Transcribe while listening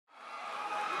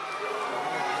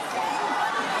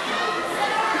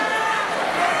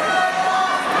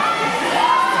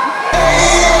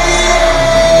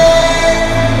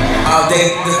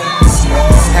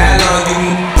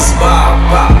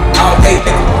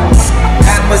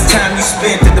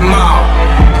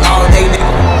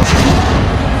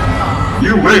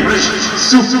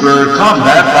Super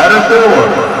Combat Fighter 4.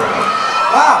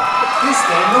 Wow, this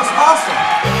game looks awesome.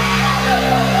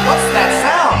 What's that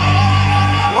sound?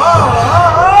 Whoa, whoa,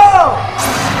 whoa!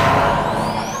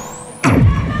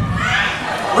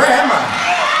 Where am I?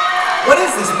 What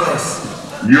is this place?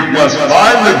 You must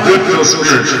find the Goodphil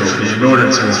spirit trophy in order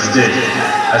to escape.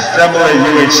 Assemble a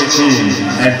UHT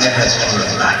and test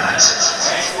your might.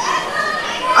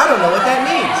 I don't know what that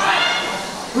means.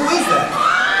 Who is that?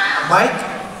 Mike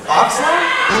Oxley?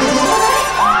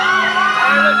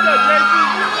 Let's go, JC.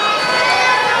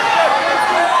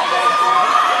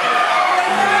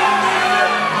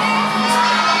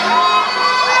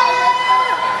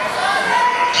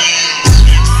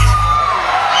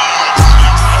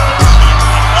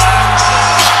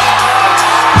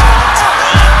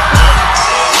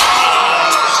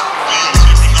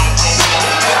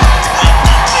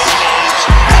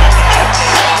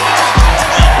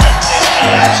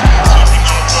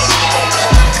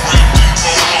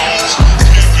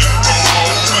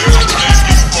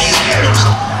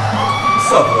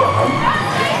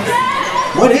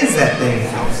 What is that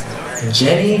thing?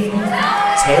 Jenny?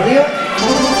 Talia?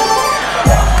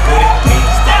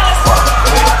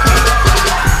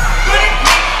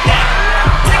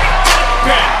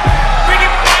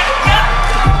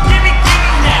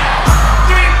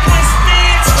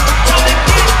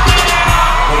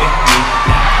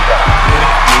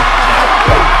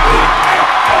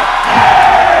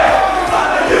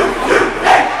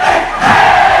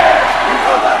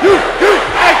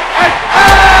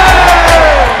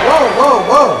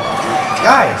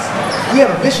 We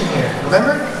have a mission here,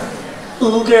 remember?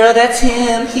 Ooh, girl, that's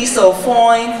him. He's so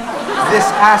fine. This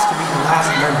has to be the last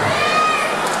member.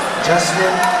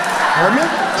 Justin Herman?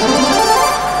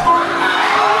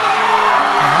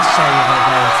 I'll show you that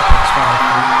way it's a picture of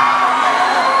you.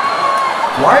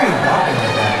 Why are you walking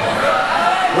like that?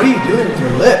 What are you doing with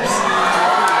your lips?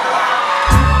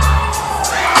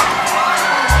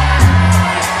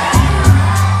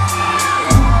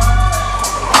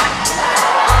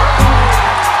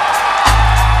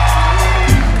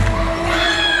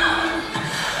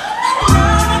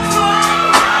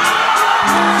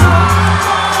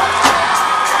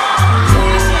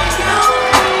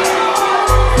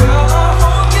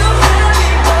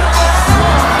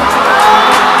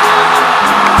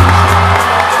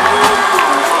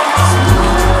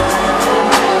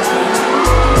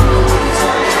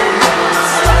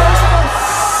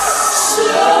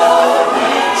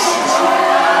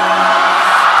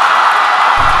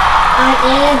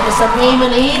 The Supreme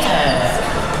Leader.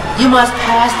 You must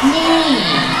pass me.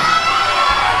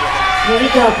 Here you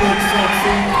go, big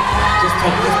sexy. Just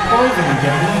take this poison and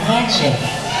give me a handshake.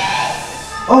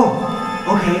 Oh,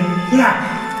 okay, yeah.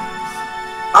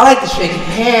 I like to shake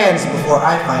hands before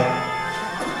I fight.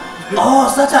 Oh,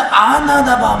 such an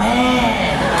honorable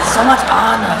man. So much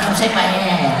honor. Come shake my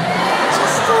hand.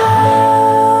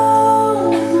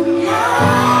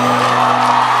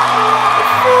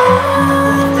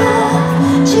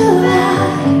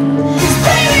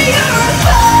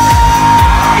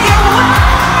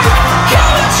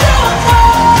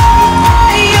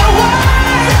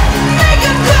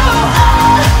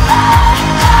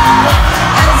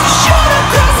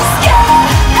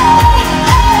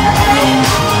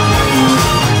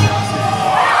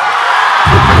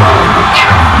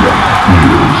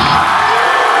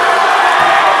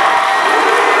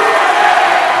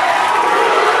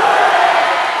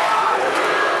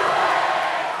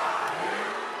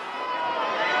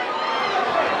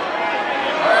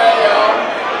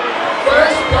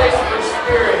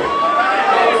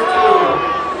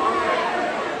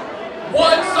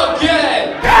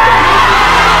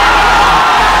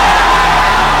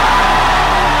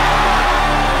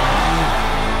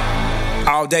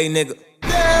 All day, nigga.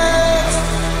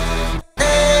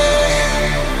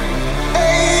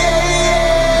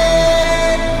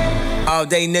 All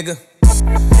day, nigga.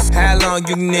 How long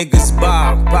you niggas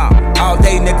ball? All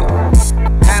day,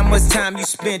 nigga. How much time you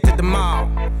spent at the mall?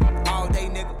 All day,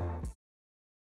 nigga.